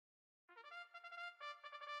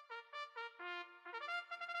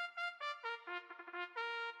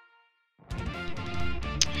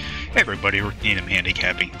Hey everybody, Rick Needham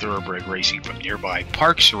handicapping thoroughbred racing from nearby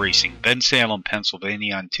Parx Racing, Bensalem,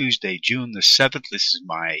 Pennsylvania on Tuesday, June the 7th. This is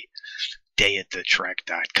my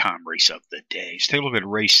dayatthetrack.com race of the day. Let's take a look at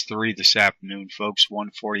race 3 this afternoon, folks.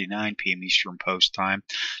 1:49 p.m. Eastern Post Time.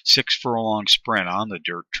 6 furlong sprint on the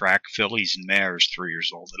dirt track. Fillies and mares, 3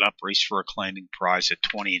 years old and up. Race for a claiming prize at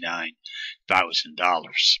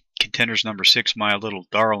 $29,000. Contenders: number 6, My Little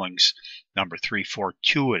Darlings, number 3,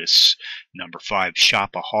 Fortuitous, number 5,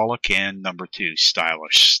 Shopaholic, and number 2,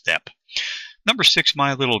 Stylish Step. Number 6,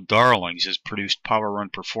 My Little Darlings, has produced power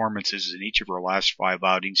run performances in each of her last 5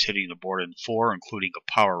 outings, hitting the board in 4, including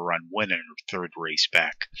a power run win in her 3rd race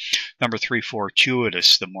back. Number 3,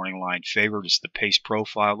 Fortuitous, the morning line favorite, is the pace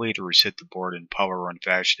profile leader, has hit the board in power run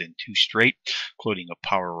fashion in 2 straight, including a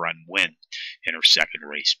power run win in her 2nd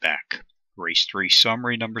race back. Race 3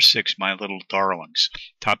 summary: number 6, My Little Darlings,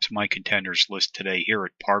 tops my contenders list today here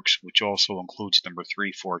at Parx, which also includes number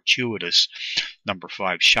 3, Fortuitous, number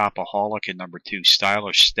 5, Shopaholic, and number 2,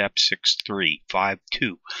 Stylish Step. 6-3,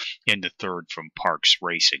 5-2 in the 3rd from Parx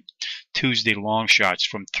Racing. Tuesday long shots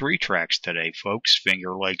from 3 tracks today, folks.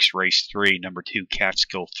 Finger Lakes race 3, number 2,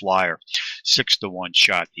 Catskill Flyer, 6-1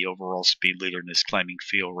 shot. The overall speed leader in this claiming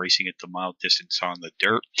field, racing at the mile distance on the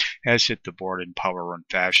dirt, has hit the board in power run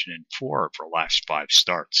fashion in 4 of her last 5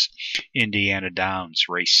 starts. Indiana Downs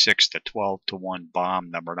race 6, the 12-1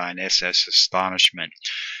 bomb, number 9, SS Astonishment,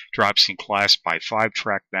 drops in class by 5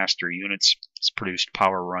 Trackmaster units. He's produced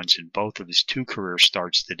power runs in both of his 2 career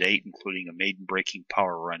starts to date, including a maiden-breaking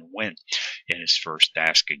power run win in his first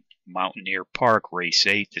asking. Mountaineer Park race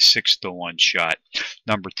 8, the 6-1 shot,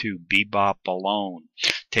 number 2, Bebop Alone,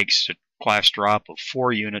 takes a class drop of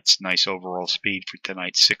 4 units. Nice overall speed for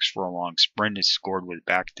tonight's 6 furlong sprint. Is scored with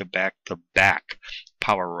back-to-back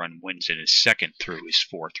power run wins in his 2nd through his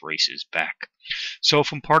 4th races back. So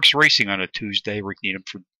from Parx Racing on a Tuesday, Rick Needham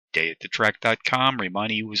for dayatthetrack.com,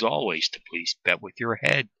 reminding you as always to please bet with your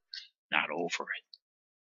head, not over it.